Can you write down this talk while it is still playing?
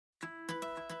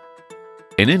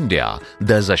In India,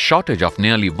 there's a shortage of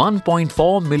nearly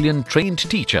 1.4 million trained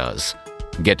teachers.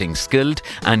 Getting skilled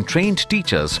and trained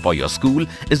teachers for your school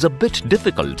is a bit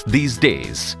difficult these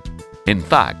days. In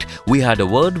fact, we had a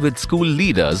word with school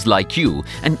leaders like you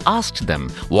and asked them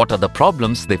what are the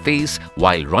problems they face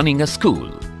while running a school.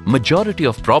 Majority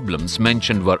of problems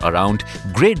mentioned were around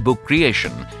gradebook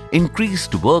creation,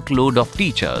 increased workload of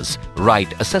teachers,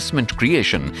 right assessment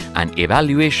creation and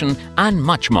evaluation, and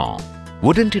much more.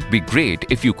 Wouldn't it be great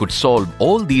if you could solve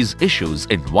all these issues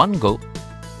in one go?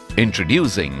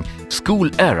 Introducing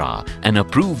SchoolEra, an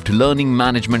approved learning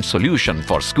management solution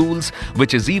for schools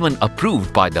which is even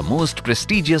approved by the most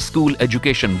prestigious school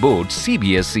education board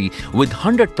CBSE with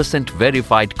 100%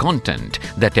 verified content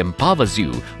that empowers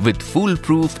you with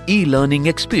foolproof e-learning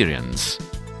experience.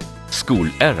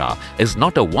 SchoolEra is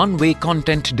not a one-way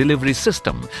content delivery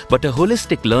system but a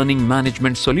holistic learning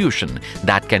management solution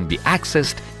that can be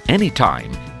accessed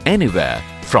anytime, anywhere,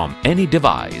 from any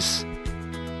device.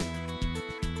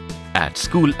 At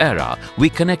SchoolEra, we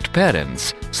connect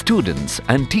parents, students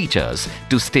and teachers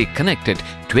to stay connected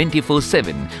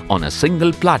 24/7 on a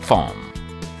single platform.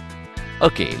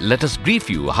 Okay, let us brief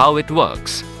you how it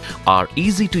works. Our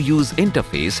easy-to-use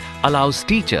interface allows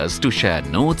teachers to share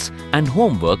notes and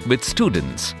homework with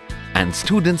students. And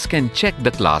students can check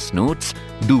the class notes,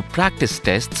 do practice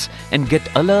tests and get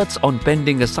alerts on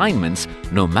pending assignments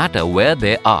no matter where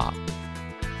they are.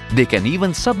 They can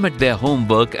even submit their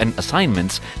homework and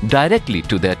assignments directly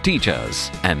to their teachers.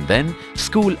 And then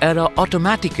SchoolEra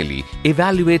automatically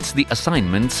evaluates the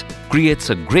assignments, creates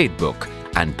a gradebook,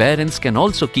 and parents can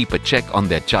also keep a check on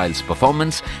their child's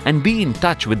performance and be in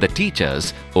touch with the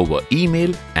teachers over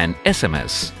email and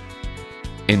SMS.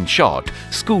 In short,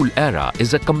 SchoolEra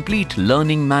is a complete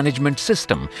learning management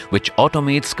system which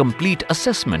automates complete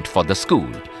assessment for the school,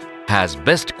 has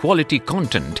best quality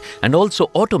content and also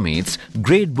automates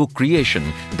gradebook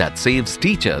creation that saves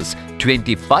teachers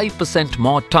 25%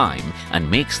 more time and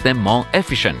makes them more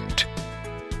efficient.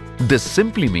 This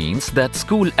simply means that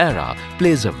SchoolEra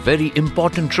plays a very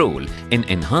important role in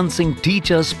enhancing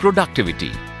teachers'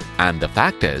 productivity. And the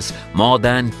fact is, more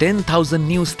than 10,000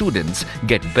 new students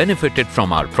get benefited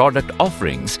from our product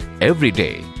offerings every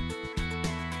day.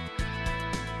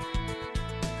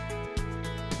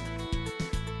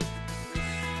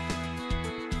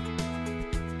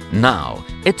 Now,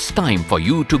 it's time for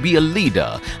you to be a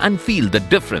leader and feel the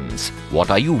difference.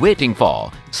 What are you waiting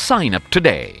for? Sign up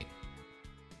today.